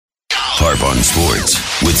Harp on Sports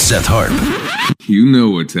with Seth Harp. You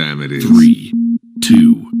know what time it is. 3,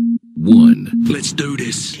 2, 1. Let's do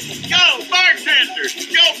this. Yo, bartender, your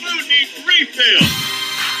food needs refill.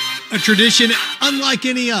 A tradition unlike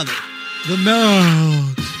any other. The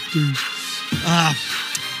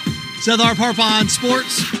Seth Harp on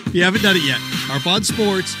Sports. If you haven't done it yet, Harp on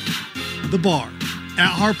Sports, the bar. At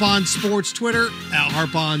Harp on Sports Twitter, at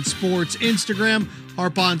Harp on Sports Instagram,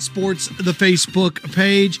 Harp on Sports the Facebook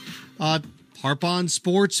page, Harp on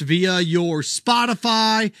Sports via your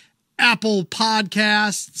Spotify, Apple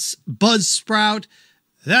Podcasts, Buzzsprout.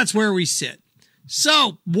 That's where we sit.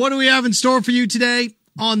 So, what do we have in store for you today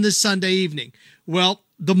on this Sunday evening? Well,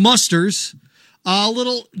 the Musters, a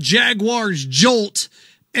little Jaguars jolt,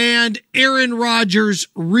 and Aaron Rodgers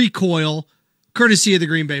recoil, courtesy of the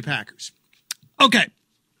Green Bay Packers. Okay,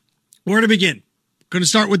 where to begin? Going to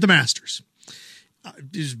start with the Masters.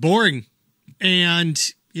 It's boring and,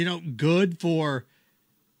 good for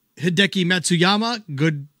Hideki Matsuyama,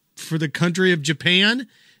 good for the country of Japan.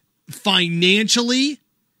 Financially,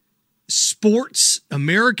 sports,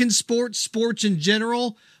 American sports, sports in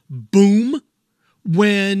general, boom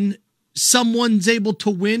when someone's able to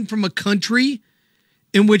win from a country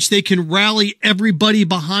in which they can rally everybody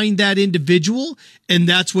behind that individual, and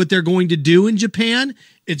that's what they're going to do in Japan.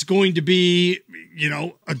 It's going to be,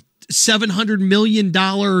 a $700 million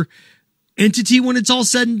entity when it's all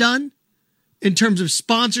said and done, in terms of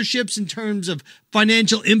sponsorships, in terms of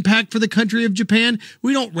financial impact for the country of Japan.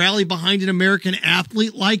 We don't rally behind an American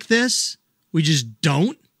athlete like this. We just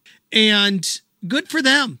don't. And good for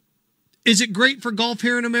them. Is it great for golf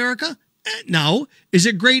here in America? No. Is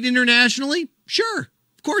it great internationally? Sure.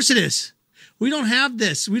 Of course it is. We don't have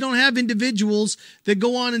this. We don't have individuals that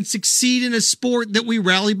go on and succeed in a sport that we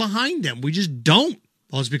rally behind them. We just don't.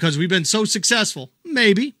 Well, it's because we've been so successful.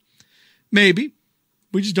 Maybe.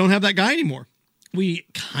 We just don't have that guy anymore. We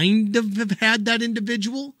kind of have had that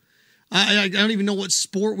individual. I don't even know what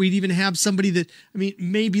sport we'd even have somebody that,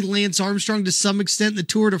 maybe Lance Armstrong to some extent, the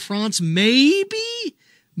Tour de France, maybe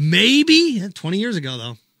 20 years ago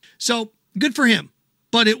though. So good for him,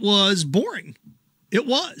 but it was boring. It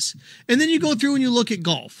was. And then you go through and you look at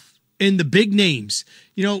golf and the big names,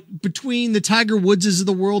 between the Tiger Woodses of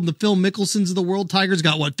the world and the Phil Mickelsons of the world. Tiger's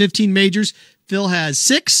got 15 majors. Phil has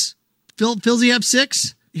 6. Phil's he have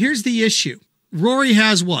 6? Here's the issue. Rory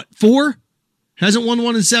has 4? Hasn't won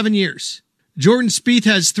one in 7 years. Jordan Spieth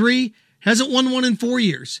has 3. Hasn't won one in 4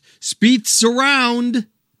 years. Spieth's around,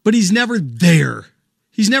 but he's never there.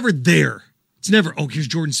 He's never there. It's never, here's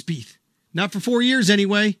Jordan Spieth. Not for 4 years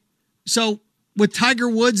anyway. So with Tiger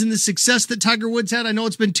Woods and the success that Tiger Woods had, I know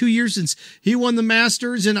it's been 2 years since he won the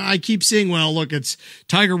Masters, and I keep saying, it's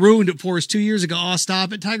Tiger ruined it for us 2 years ago. Oh,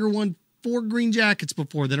 stop it. Tiger won 4 green jackets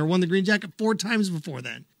before then, or won the green jacket 4 times before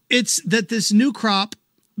then. It's that this new crop,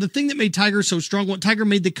 the thing that made Tiger so strong, Tiger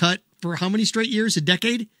made the cut for how many straight years? A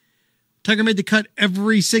decade? Tiger made the cut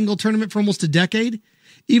every single tournament for almost a decade.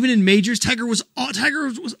 Even in majors, Tiger was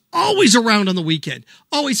always around on the weekend.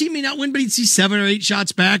 Always. He may not win, but he'd see 7 or 8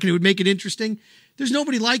 shots back, and it would make it interesting. There's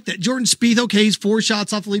nobody like that. Jordan Spieth, he's 4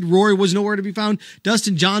 shots off the lead. Rory was nowhere to be found.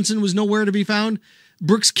 Dustin Johnson was nowhere to be found.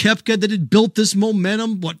 Brooks Koepka, that had built this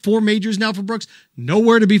momentum, 4 majors now for Brooks,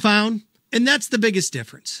 nowhere to be found. And that's the biggest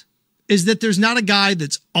difference, is that there's not a guy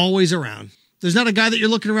that's always around. There's not a guy that you're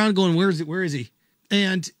looking around going, where is he?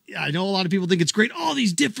 And I know a lot of people think it's great. All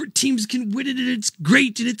these different teams can win it, and it's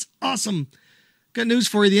great, and it's awesome. Got news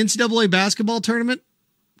for you. The NCAA basketball tournament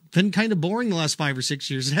been kind of boring the last 5 or 6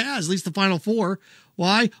 years. It has, at least the Final Four.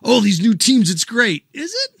 Why? These new teams, it's great.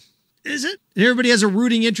 Is it? And everybody has a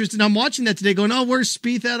rooting interest, and I'm watching that today going, where's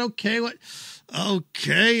Spieth at? Okay, what?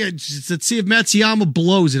 Okay, let's see if Matsuyama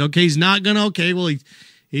blows it. Okay, he's not going to. Okay, well,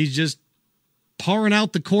 he's just pouring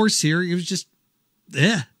out the course here. It was just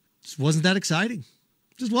wasn't that exciting.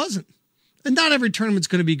 Just wasn't. And not every tournament's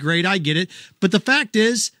going to be great. I get it. But the fact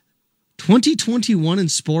is, 2021 in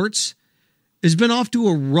sports has been off to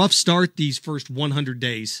a rough start these first 100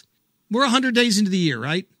 days. We're 100 days into the year,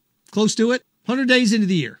 right? Close to it. 100 days into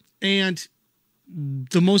the year. And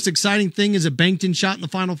the most exciting thing is a banked-in shot in the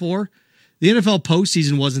Final Four. The NFL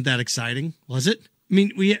postseason wasn't that exciting, was it?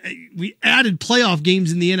 We added playoff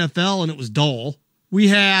games in the NFL, and it was dull. We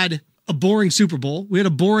had a boring Super Bowl. We had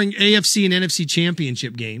a boring AFC and NFC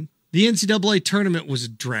championship game. The NCAA tournament was a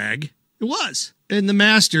drag. It was. And the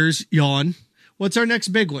Masters, yawn. What's our next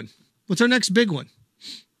big one?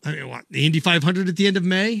 The Indy 500 at the end of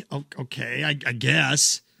May? Okay, I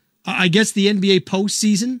guess. I guess the NBA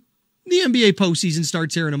postseason. The NBA postseason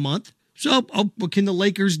starts here in a month. So, can the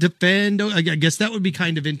Lakers defend? I guess that would be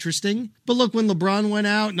kind of interesting. But look, when LeBron went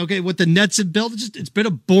out, and okay, what the Nets have built, it's been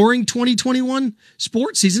a boring 2021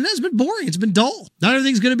 sports season. It has been boring. It's been dull. Not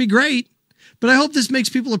everything's going to be great. But I hope this makes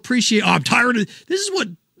people appreciate, I'm tired of, this is what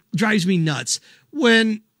drives me nuts.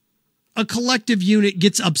 When a collective unit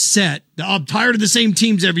gets upset, I'm tired of the same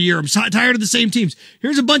teams every year. I'm tired of the same teams.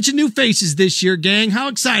 Here's a bunch of new faces this year, gang. How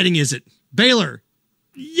exciting is it? Baylor.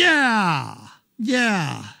 Yeah.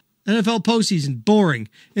 NFL postseason, boring.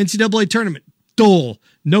 NCAA tournament, dull.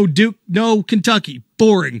 No Duke, no Kentucky,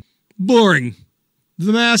 boring. The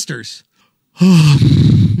Masters.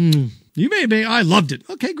 You may, I loved it.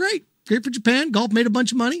 Okay, great for Japan. Golf made a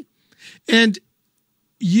bunch of money. And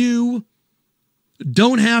you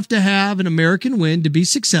don't have to have an American win to be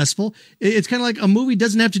successful. It's kind of like a movie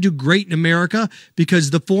doesn't have to do great in America because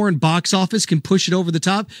the foreign box office can push it over the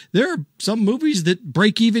top. There are some movies that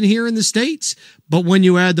break even here in the States, but when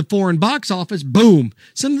you add the foreign box office, boom,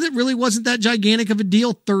 something that really wasn't that gigantic of a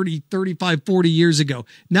deal 30, 35, 40 years ago.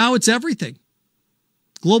 Now it's everything.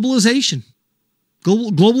 Globalization.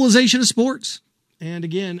 Globalization of sports. And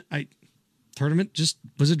again, tournament just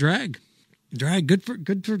was a drag. Good for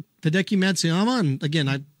Hideki Matsuyama. And again,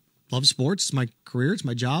 I love sports. It's my career. It's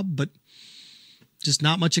my job, but just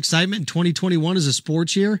not much excitement. 2021 is a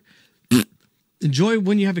sports year. Enjoy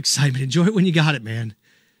when you have excitement. Enjoy it when you got it, man.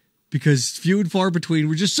 Because few and far between.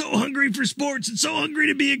 We're just so hungry for sports and so hungry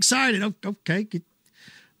to be excited. Okay. I'm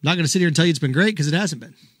not going to sit here and tell you it's been great because it hasn't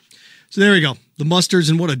been. So there we go. The Musters,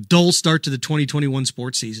 and what a dull start to the 2021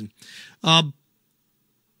 sports season.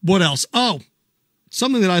 What else? Oh,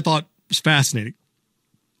 something that I thought was fascinating.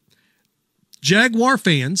 Jaguar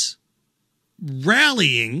fans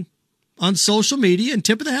rallying on social media, and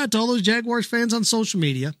tip of the hat to all those Jaguars fans on social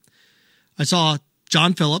media. I saw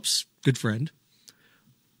John Phillips, good friend,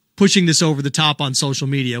 pushing this over the top on social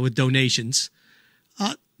media with donations.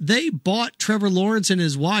 They bought Trevor Lawrence and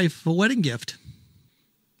his wife a wedding gift.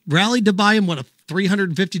 Rallied to buy him, a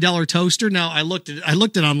 $350 toaster. Now, I looked at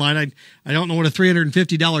it online. I don't know what a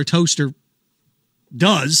 $350 toaster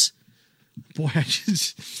does. Boy,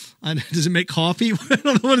 does it make coffee? I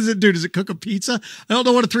don't know. What does it do? Does it cook a pizza? I don't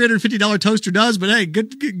know what a $350 toaster does, but hey,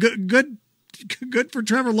 good for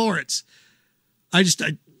Trevor Lawrence. I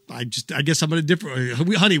guess I'm in a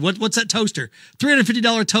different, honey, what's that toaster?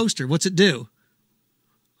 $350 toaster. What's it do?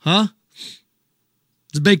 Huh?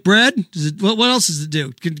 Does it bake bread? What else does it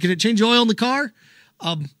do? Can it change oil in the car?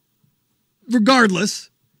 Regardless,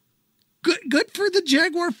 good for the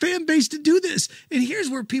Jaguar fan base to do this. And here's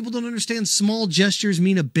where people don't understand: small gestures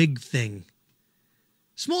mean a big thing.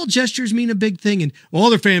 Small gestures mean a big thing, and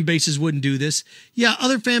other fan bases wouldn't do this. Yeah,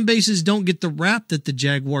 other fan bases don't get the rap that the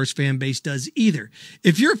Jaguars fan base does either.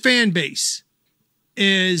 If your fan base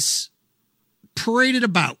is paraded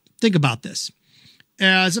about, think about this,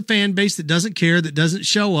 as a fan base that doesn't care, that doesn't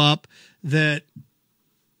show up, that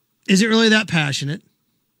isn't really that passionate,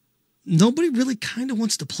 nobody really kind of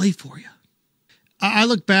wants to play for you. I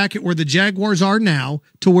look back at where the Jaguars are now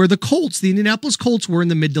to where the Indianapolis Colts were in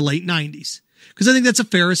the mid to late 90s. Because I think that's a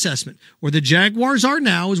fair assessment. Where the Jaguars are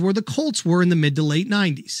now is where the Colts were in the mid to late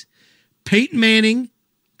 90s. Peyton Manning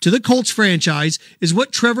to the Colts franchise is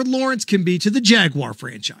what Trevor Lawrence can be to the Jaguar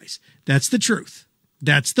franchise. That's the truth.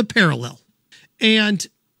 That's the parallel. And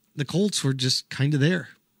the Colts were just kind of there.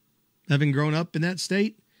 Having grown up in that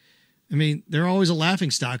state, I mean, they're always a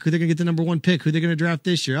laughingstock. Who they're going to get the number one pick? Who they're going to draft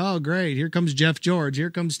this year? Oh, great. Here comes Jeff George. Here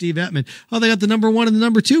comes Steve Ettman. Oh, they got the number one and the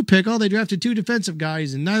number two pick. Oh, they drafted two defensive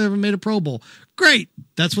guys, and neither of them made a Pro Bowl. Great.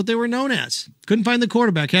 That's what they were known as. Couldn't find the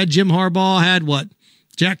quarterback. Had Jim Harbaugh. Had what?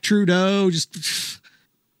 Jack Trudeau. Just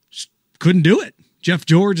couldn't do it. Jeff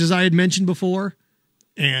George, as I had mentioned before.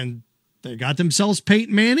 And they got themselves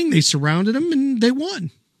Peyton Manning. They surrounded him, and they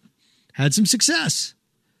won. Had some success.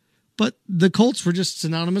 But the Colts were just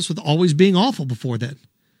synonymous with always being awful before then.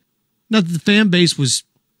 Not that the fan base was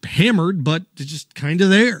hammered, but they're just kind of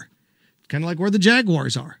there. Kind of like where the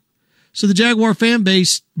Jaguars are. So the Jaguar fan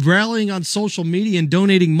base rallying on social media and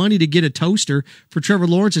donating money to get a toaster for Trevor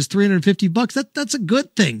Lawrence is $350. That's a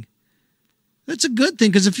good thing. That's a good thing,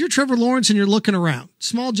 because if you're Trevor Lawrence and you're looking around,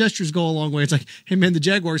 small gestures go a long way. It's like, hey man, the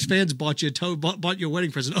Jaguars fans bought you a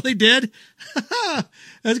wedding present. Oh, they did?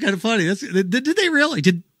 That's kind of funny. Did they really?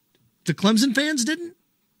 Did the Clemson fans didn't?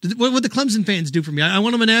 What would the Clemson fans do for me? I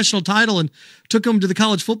won them a national title and took them to the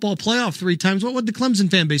college football playoff 3 times. What would the Clemson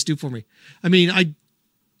fan base do for me? I mean,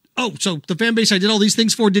 so the fan base I did all these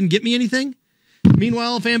things for didn't get me anything?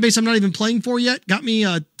 Meanwhile, a fan base I'm not even playing for yet got me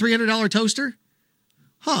a $300 toaster?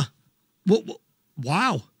 Huh.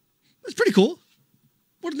 Wow. That's pretty cool.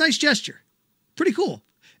 What a nice gesture. Pretty cool.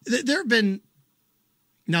 There have been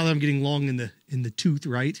now that I'm getting long in the tooth,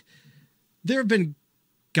 right? There have been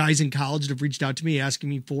guys in college that have reached out to me asking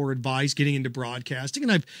me for advice getting into broadcasting,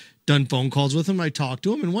 and I've done phone calls with them. I talked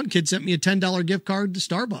to them, and one kid sent me a $10 gift card to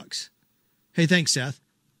Starbucks. Hey, thanks, Seth.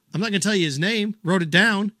 I'm not going to tell you his name. Wrote it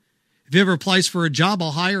down. If he ever applies for a job,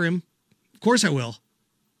 I'll hire him. Of course I will.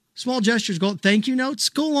 Small gestures, thank you notes,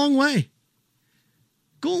 go a long way.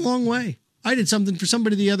 Go a long way. I did something for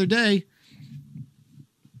somebody the other day.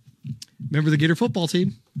 Remember the Gator football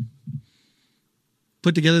team?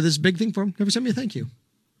 Put together this big thing for him. Never sent me a thank you.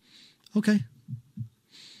 Okay.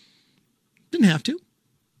 Didn't have to.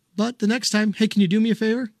 But the next time, hey, can you do me a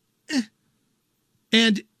favor?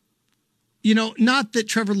 And, not that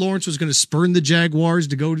Trevor Lawrence was going to spurn the Jaguars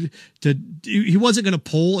to go to he wasn't going to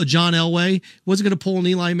pull a John Elway. He wasn't going to pull an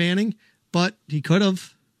Eli Manning, but he could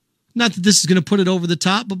have. Not that this is going to put it over the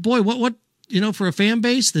top, but boy, what for a fan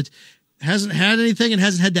base that hasn't had anything and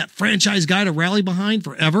hasn't had that franchise guy to rally behind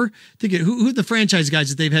forever. Think who are the franchise guys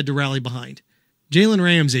that they've had to rally behind? Jalen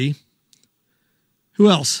Ramsey. Who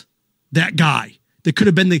else? That guy that could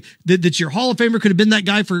have been that your Hall of Famer could have been that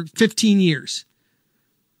guy for 15 years.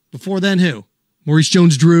 Before then, who? Maurice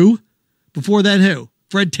Jones-Drew. Before then, who?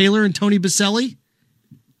 Fred Taylor and Tony Baselli.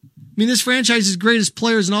 I mean, this franchise's greatest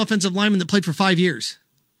player is an offensive lineman that played for 5 years.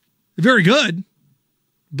 They're very good,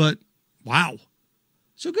 but wow.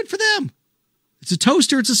 So good for them. It's a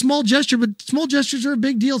toaster. It's a small gesture, but small gestures are a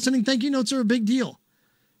big deal. Sending thank you notes are a big deal.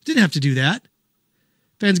 Didn't have to do that.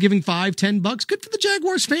 Fans giving $5, $10. Good for the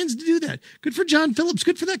Jaguars fans to do that. Good for John Phillips.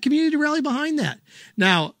 Good for that community to rally behind that.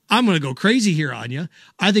 Now, I'm going to go crazy here on you.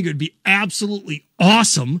 I think it would be absolutely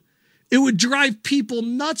awesome. It would drive people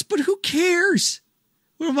nuts, but who cares?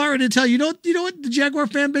 What am I going to tell you? You know what the Jaguar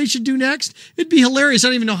fan base should do next? It'd be hilarious. I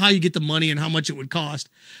don't even know how you get the money and how much it would cost.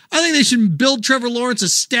 I think they should build Trevor Lawrence a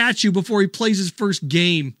statue before he plays his first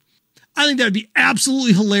game. I think that would be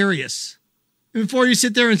absolutely hilarious. And before you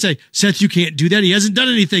sit there and say, Seth, you can't do that. He hasn't done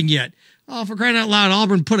anything yet. Oh, for crying out loud,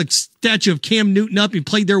 Auburn put a statue of Cam Newton up. He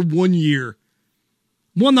played there 1 year.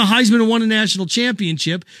 Won the Heisman and won a national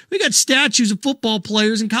championship. We got statues of football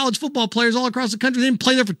players and college football players all across the country. They didn't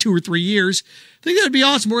play there for 2 or 3 years. I think that'd be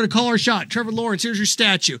awesome. We're going to call our shot. Trevor Lawrence, here's your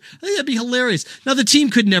statue. I think that'd be hilarious. Now, the team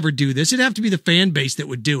could never do this. It'd have to be the fan base that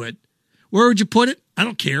would do it. Where would you put it? I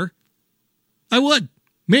don't care. I would.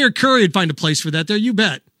 Mayor Curry would find a place for that there. You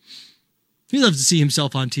bet. He loves to see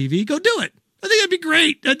himself on TV. Go do it. I think that'd be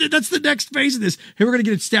great. That's the next phase of this. Hey, we're going to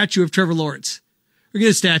get a statue of Trevor Lawrence. We're going to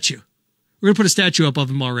get a statue. We're going to put a statue up of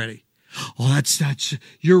him already. Oh, that's,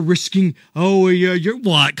 you're risking, you're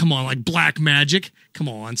what? Come on, like black magic? Come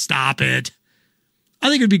on, stop it. I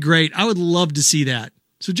think it'd be great. I would love to see that.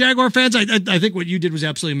 So Jaguar fans, I think what you did was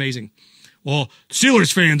absolutely amazing. Well,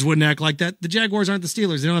 Steelers fans wouldn't act like that. The Jaguars aren't the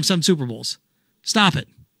Steelers. They don't have 7 Super Bowls. Stop it.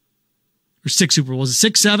 Or 6 Super Bowls. Is it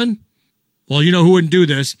 6, 7? Well, you know who wouldn't do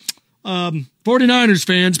this? 49ers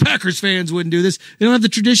fans, Packers fans wouldn't do this. They don't have the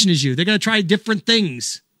tradition as you. They got to try different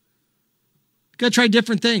things. Got to try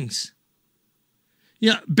different things.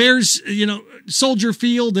 Yeah, Bears, Soldier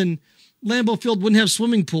Field and Lambeau Field wouldn't have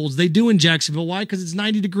swimming pools. They do in Jacksonville. Why? Because it's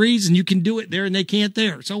 90 degrees and you can do it there and they can't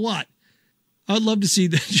there. So what? I'd love to see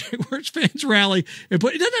the Jaguars fans rally. It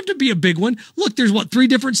doesn't have to be a big one. Look, there's 3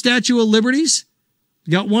 different Statue of Liberties?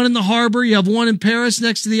 You got one in the harbor. You have one in Paris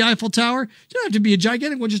next to the Eiffel Tower. You don't have to be a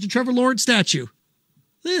gigantic one, just a Trevor Lawrence statue.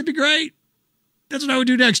 That'd be great. That's what I would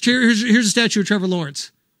do next. Here's a statue of Trevor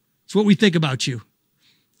Lawrence. It's what we think about you.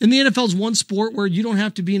 And the NFL is one sport where you don't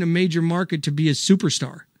have to be in a major market to be a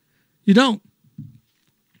superstar. You don't.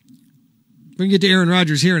 We're going to get to Aaron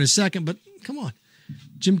Rodgers here in a second, but come on.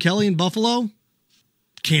 Jim Kelly in Buffalo.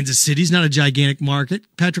 Kansas City's not a gigantic market.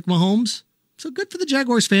 Patrick Mahomes. So good for the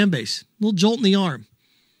Jaguars fan base. A little jolt in the arm.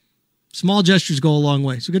 Small gestures go a long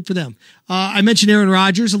way, so good for them. I mentioned Aaron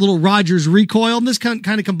Rodgers, a little Rodgers recoil, and this kind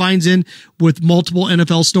of combines in with multiple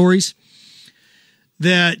NFL stories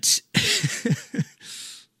that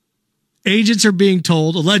agents are being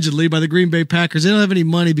told, allegedly, by the Green Bay Packers, they don't have any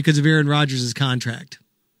money because of Aaron Rodgers' contract.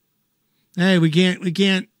 Hey, we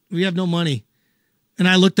have no money. And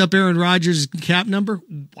I looked up Aaron Rodgers' cap number.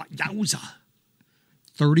 Yowza.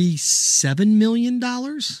 $37 million?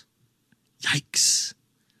 Yikes.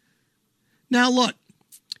 Now, look,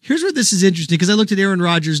 here's where this is interesting because I looked at Aaron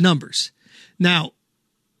Rodgers' numbers. Now,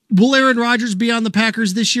 will Aaron Rodgers be on the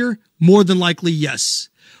Packers this year? More than likely, yes.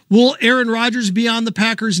 Will Aaron Rodgers be on the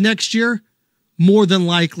Packers next year? More than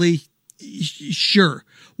likely, sure.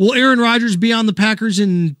 Will Aaron Rodgers be on the Packers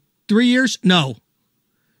in 3 years? No.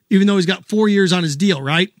 Even though he's got 4 years on his deal,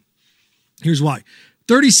 right? Here's why.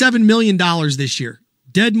 $37 million this year.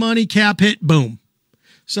 Dead money, cap hit, boom.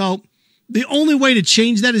 So the only way to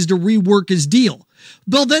change that is to rework his deal.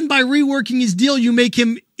 Well, then by reworking his deal, you make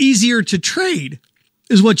him easier to trade,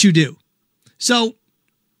 is what you do. So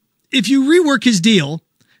if you rework his deal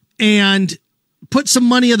and put some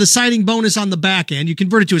money of the signing bonus on the back end, you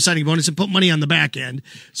convert it to a signing bonus and put money on the back end.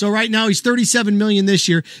 So right now he's $37 million this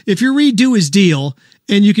year. If you redo his deal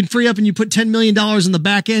and you can free up and you put $10 million on the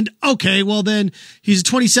back end, okay, well then he's a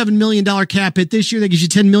 $27 million cap hit this year. That gives you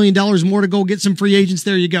 $10 million more to go get some free agents.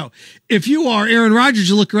 There you go. If you are Aaron Rodgers,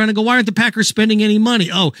 you look around and go, why aren't the Packers spending any money?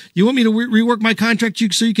 Oh, you want me to rework my contract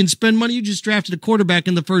so you can spend money? You just drafted a quarterback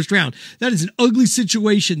in the first round. That is an ugly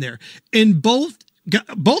situation there. And both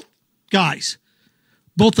guys,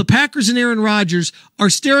 both the Packers and Aaron Rodgers are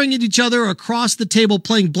staring at each other across the table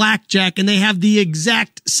playing blackjack, and they have the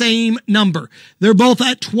exact same number. They're both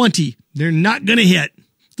at 20. They're not going to hit.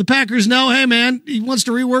 The Packers know, hey, man, he wants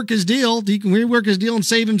to rework his deal. He can rework his deal and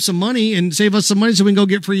save him some money and save us some money so we can go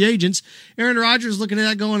get free agents. Aaron Rodgers looking at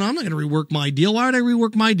that going, I'm not going to rework my deal. Why would I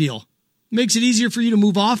rework my deal? Makes it easier for you to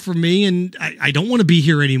move off from me, and I don't want to be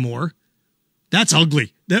here anymore. That's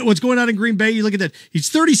ugly. What's going on in Green Bay, you look at that. He's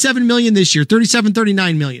 $37 million this year,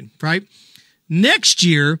 $39 million, right? Next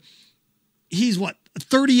year, he's what, a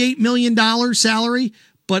 $38 million salary,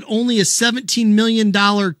 but only a $17 million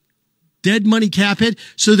dead money cap hit.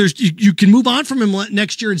 So you can move on from him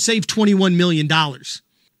next year and save $21 million.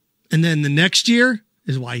 And then the next year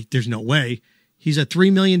is why there's no way. He's a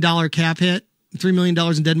 $3 million cap hit, $3 million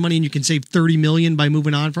in dead money, and you can save $30 million by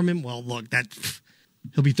moving on from him. Well, look,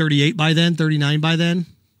 he'll be 38 by then, 39 by then.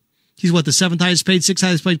 He's what, the seventh highest paid, sixth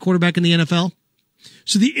highest paid quarterback in the NFL?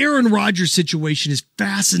 So the Aaron Rodgers situation is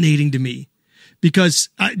fascinating to me because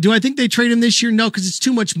do I think they trade him this year? No, because it's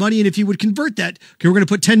too much money. And if you would convert that, okay, we're going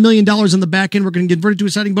to put $10 million on the back end. We're going to convert it to a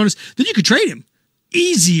signing bonus. Then you could trade him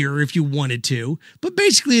easier if you wanted to. But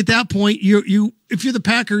basically at that point, if you're the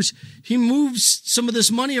Packers, he moves some of this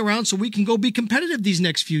money around so we can go be competitive these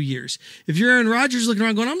next few years. If you're Aaron Rodgers looking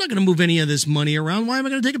around going, I'm not going to move any of this money around. Why am I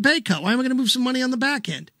going to take a pay cut? Why am I going to move some money on the back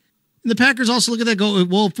end? And the Packers also look at that and go,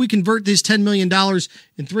 well, if we convert this $10 million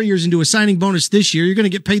in 3 years into a signing bonus this year, you're going to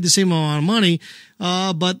get paid the same amount of money.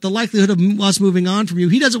 But the likelihood of us moving on from you,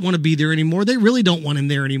 he doesn't want to be there anymore. They really don't want him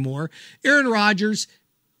there anymore. Aaron Rodgers,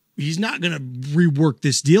 he's not going to rework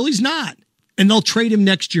this deal. He's not. And they'll trade him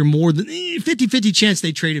next year more than 50-50 chance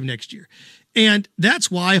they trade him next year. And that's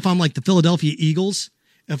why if I'm like the Philadelphia Eagles,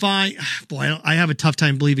 I have a tough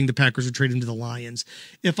time believing the Packers would trade him to the Lions.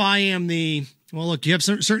 If I am well, look, you have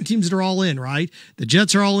certain teams that are all in, right? The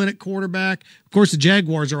Jets are all in at quarterback. Of course, the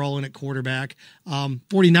Jaguars are all in at quarterback.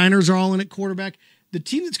 49ers are all in at quarterback. The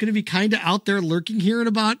team that's going to be kind of out there lurking here in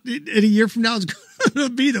a year from now is going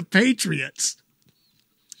to be the Patriots.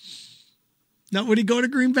 Now, would he go to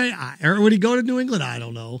Green Bay? Or would he go to New England? I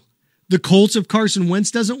don't know. The Colts, if Carson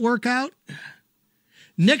Wentz doesn't work out.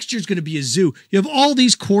 Next year's going to be a zoo. You have all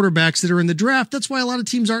these quarterbacks that are in the draft. That's why a lot of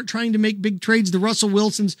teams aren't trying to make big trades. The Russell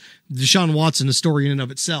Wilsons, Deshaun Watson, a story in and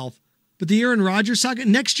of itself. But the Aaron Rodgers saga,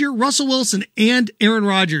 next year, Russell Wilson and Aaron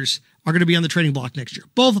Rodgers are going to be on the trading block next year.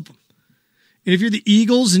 Both of them. And if you're the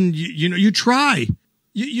Eagles and you try.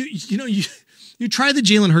 You try the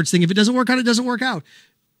Jalen Hurts thing. If it doesn't work out, it doesn't work out.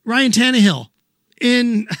 Ryan Tannehill.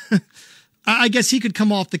 I guess he could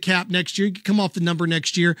come off the cap next year. He could come off the number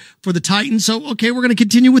next year for the Titans. So, okay, we're going to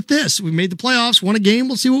continue with this. We made the playoffs, won a game.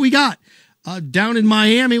 We'll see what we got. Down in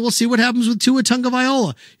Miami, we'll see what happens with Tua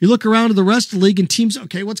Tagovailoa. You look around to the rest of the league and teams,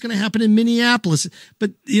 okay, what's going to happen in Minneapolis?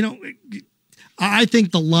 But, I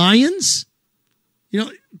think the Lions,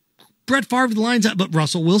 Brett Favre to the Lions, but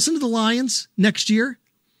Russell Wilson to the Lions next year.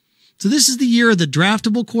 So this is the year of the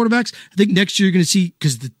draftable quarterbacks. I think next year you're going to see,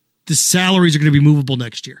 because the salaries are going to be movable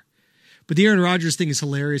next year. But the Aaron Rodgers thing is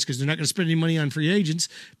hilarious because they're not going to spend any money on free agents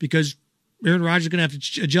because Aaron Rodgers is going to have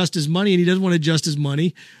to adjust his money, and he doesn't want to adjust his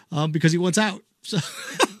money because he wants out. So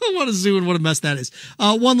what a zoo and what a mess that is.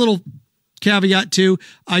 One little caveat, too.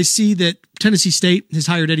 I see that Tennessee State has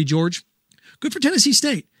hired Eddie George. Good for Tennessee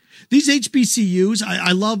State. These HBCUs,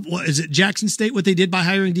 I love, Jackson State, what they did by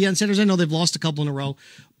hiring Deion Sanders. I know they've lost a couple in a row,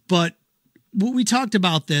 but we talked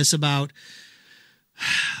about this, about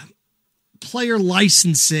player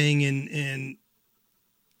licensing and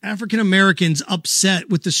African Americans upset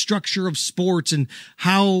with the structure of sports and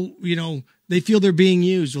how, they feel they're being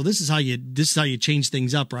used. Well, this is how you change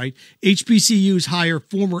things up, right? HBCUs hire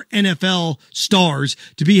former NFL stars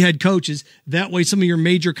to be head coaches. That way some of your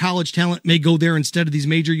major college talent may go there instead of these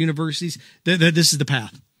major universities. This is the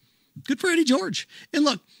path. Good for Eddie George. And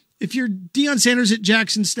look, if you're Deion Sanders at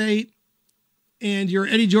Jackson State and you're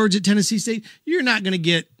Eddie George at Tennessee State, you're not going to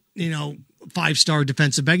get, 5-star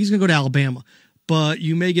defensive back. He's going to go to Alabama. But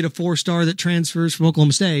you may get a 4-star that transfers from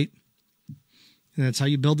Oklahoma State. And that's how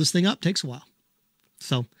you build this thing up. Takes a while.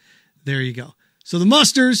 So there you go. So the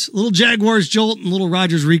Musters, little Jaguars jolt, and little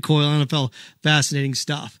Rodgers recoil, NFL, fascinating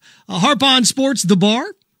stuff. Harp on Sports, the bar,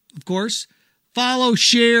 of course. Follow,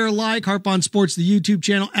 share, like Harp on Sports, the YouTube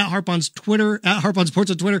channel, at Harp on Twitter, at Harp on Sports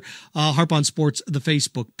on Twitter, Harp on Sports, the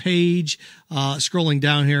Facebook page. Scrolling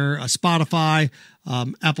down here, Spotify,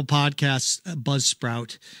 Apple Podcasts,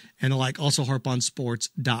 Buzzsprout, and the like. Also,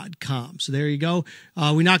 harponsports.com. So there you go.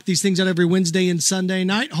 We knock these things out every Wednesday and Sunday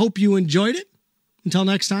night. Hope you enjoyed it. Until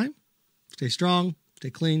next time, stay strong, stay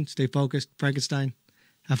clean, stay focused. Frankenstein,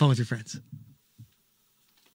 have fun with your friends.